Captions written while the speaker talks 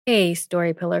Hey,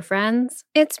 Story Pillar friends.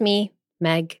 It's me,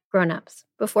 Meg Grownups.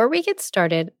 Before we get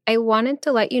started, I wanted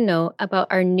to let you know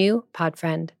about our new pod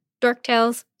friend, Dork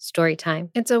Tales Storytime.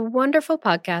 It's a wonderful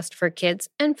podcast for kids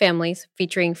and families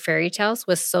featuring fairy tales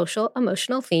with social,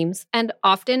 emotional themes and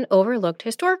often overlooked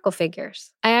historical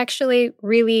figures. I actually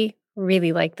really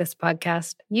like this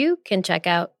podcast. You can check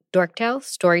out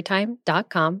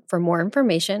dorktalestorytime.com for more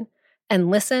information and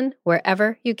listen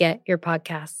wherever you get your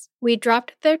podcasts. We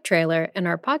dropped their trailer in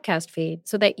our podcast feed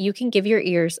so that you can give your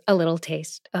ears a little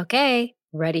taste. Okay,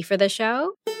 ready for the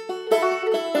show?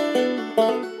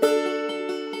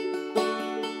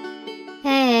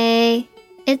 Hey,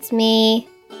 it's me,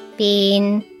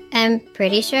 Bean. I'm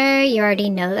pretty sure you already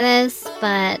know this,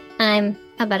 but I'm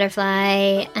a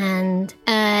butterfly and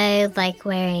I like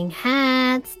wearing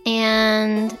hats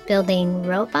and building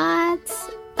robots.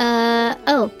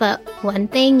 But one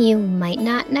thing you might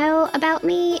not know about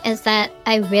me is that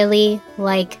I really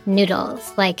like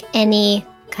noodles, like any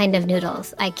kind of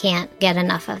noodles. I can't get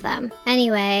enough of them.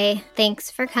 Anyway, thanks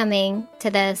for coming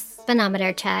to this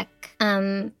speedometer check.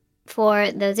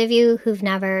 For those of you who've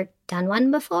never done one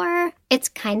before, it's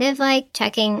kind of like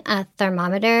checking a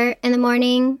thermometer in the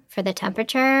morning for the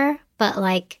temperature, but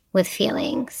like with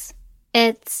feelings.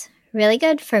 It's really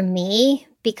good for me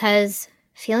because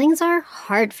feelings are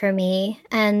hard for me,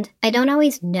 and I don't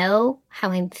always know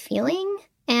how I'm feeling,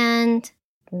 and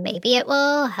maybe it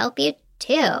will help you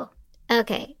too.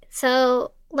 Okay,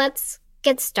 so let's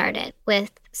get started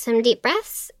with some deep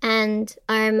breaths and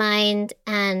our mind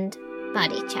and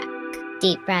body check.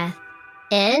 Deep breath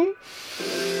in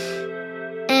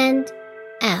and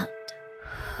out.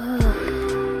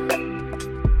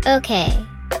 Okay,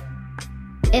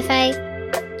 if I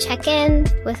check in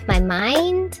with my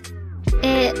mind,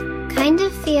 it kind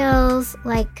of feels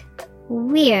like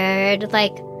weird,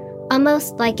 like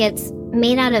almost like it's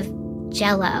made out of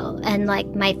jello, and like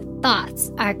my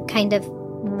thoughts are kind of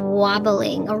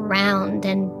wobbling around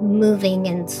and moving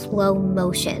in slow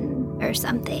motion or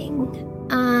something.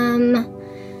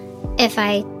 If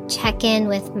I check in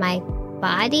with my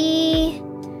body,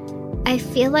 I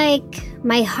feel like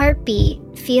my heartbeat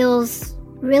feels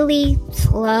really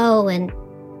slow and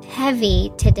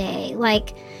heavy today,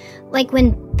 like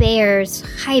when bears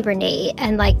hibernate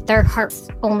and like their hearts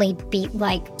only beat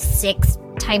like 6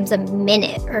 times a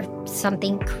minute or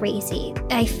something crazy.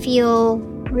 I feel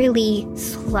really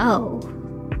slow.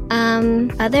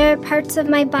 Other parts of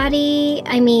my body,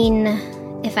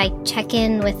 if I check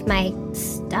in with my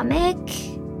stomach,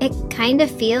 it kind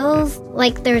of feels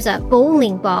like there's a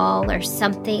bowling ball or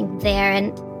something there,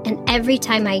 and every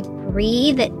time I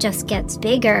breathe, it just gets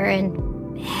bigger and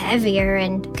heavier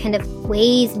and kind of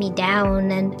weighs me down.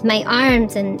 And my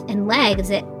arms and legs,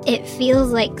 it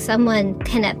feels like someone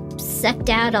kind of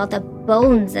sucked out all the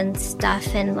bones and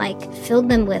stuff and like filled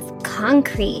them with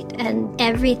concrete, and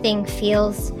everything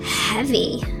feels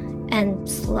heavy and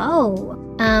slow.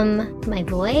 My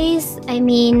voice, I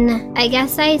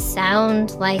guess I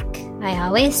sound like I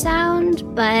always sound,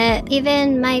 but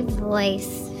even my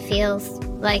voice feels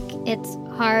like it's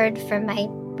hard for my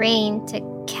brain to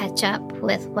catch up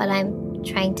with what I'm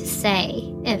trying to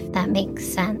say, if that makes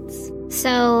sense.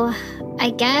 So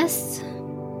I guess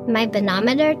my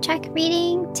banometer check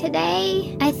reading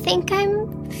today, I think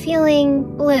I'm feeling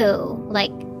blue.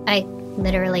 Like I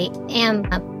literally am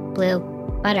a blue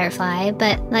butterfly,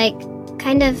 but like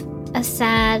kind of a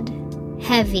sad,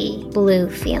 heavy blue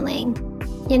feeling.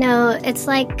 You know, it's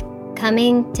like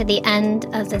coming to the end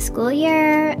of the school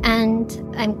year, and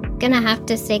I'm gonna have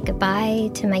to say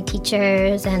goodbye to my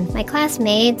teachers and my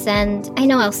classmates, and I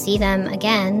know I'll see them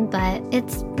again, but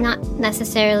it's not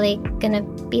necessarily gonna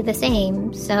be the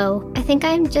same. So I think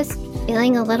I'm just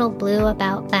feeling a little blue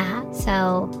about that.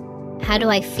 So how do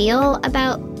I feel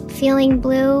about feeling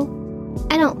blue?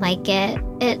 I don't like it.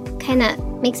 It kind of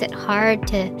makes it hard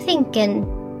to think and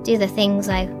do the things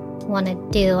I want to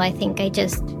do. I think I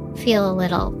just feel a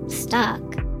little stuck.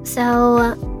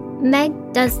 So Meg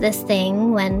does this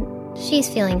thing when she's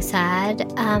feeling sad.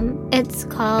 It's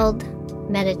called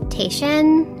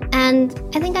meditation, and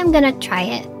I think I'm gonna try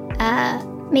it.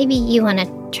 Maybe you want to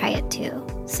try it too.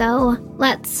 So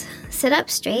let's sit up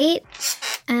straight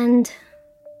and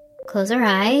close our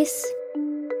eyes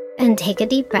and take a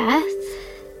deep breath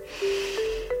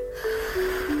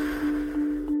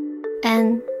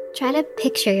and try to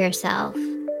picture yourself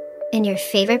in your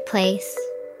favorite place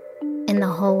in the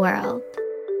whole world.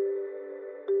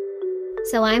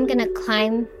 So I'm gonna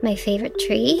climb my favorite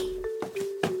tree,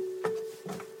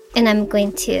 and I'm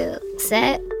going to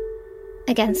sit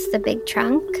against the big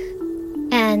trunk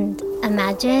and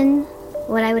imagine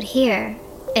what I would hear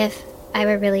if I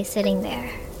were really sitting there.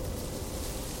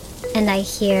 and I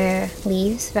hear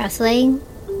leaves rustling,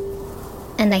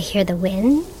 and I hear the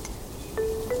wind,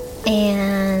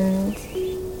 and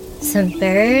some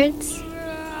birds,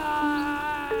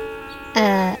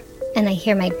 and I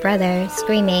hear my brother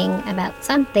screaming about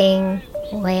something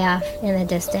way off in the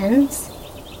distance.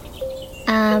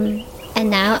 And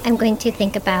now I'm going to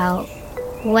think about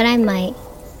what I might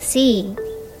see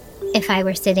if I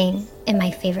were sitting in my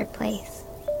favorite place.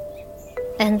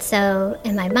 And so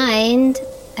in my mind,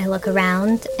 I look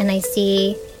around and I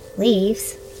see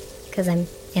leaves, because I'm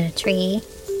in a tree,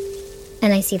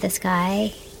 and I see the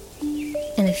sky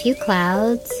and a few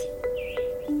clouds,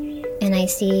 and I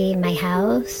see my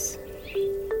house,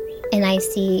 and I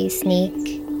see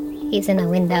Sneak. He's in a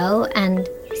window and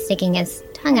sticking his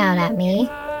tongue out at me,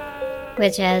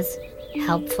 which is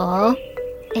helpful.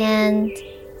 And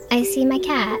I see my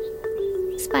cat,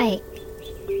 Spike.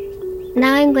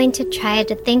 Now I'm going to try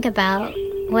to think about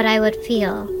what I would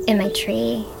feel in my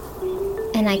tree.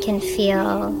 And I can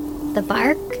feel the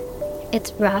bark.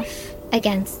 It's rough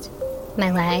against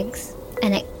my legs,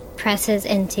 and it presses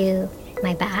into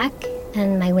my back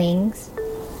and my wings.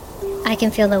 I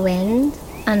can feel the wind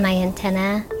on my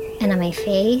antenna and on my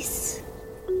face.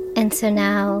 And so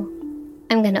now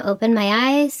I'm going to open my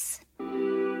eyes,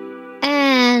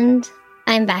 and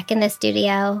I'm back in the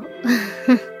studio.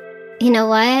 You know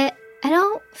what? I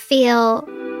don't feel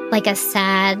like a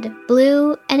sad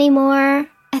blue anymore.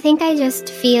 I think I just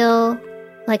feel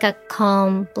like a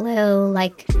calm blue,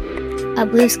 like a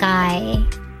blue sky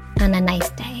on a nice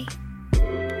day.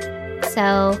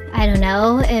 So I don't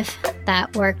know if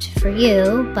that worked for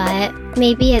you, but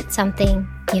maybe it's something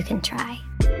you can try.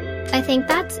 I think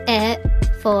that's it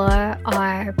for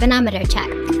our Benometer check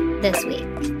this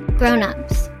week.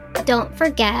 Grown-ups, don't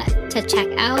forget to check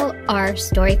out our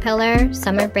Story Pillar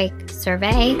summer break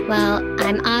survey. Well,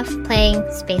 I'm off playing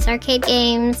Space Arcade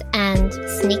games, and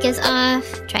Sneak is off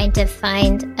trying to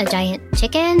find a giant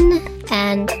chicken,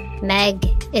 and Meg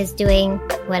is doing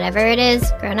whatever it is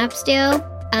grown-ups do.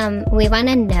 We want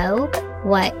to know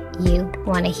what you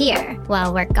want to hear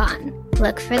while we're gone.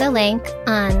 Look for the link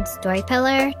on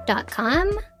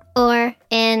storypillar.com or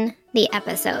in the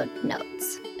episode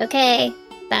notes. Okay,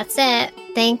 that's it.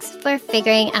 Thanks for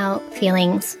figuring out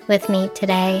feelings with me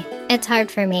today. It's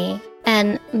hard for me,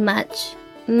 and much,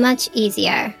 much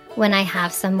easier when I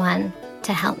have someone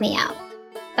to help me out.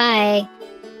 Bye.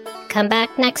 Come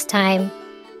back next time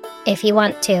if you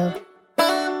want to.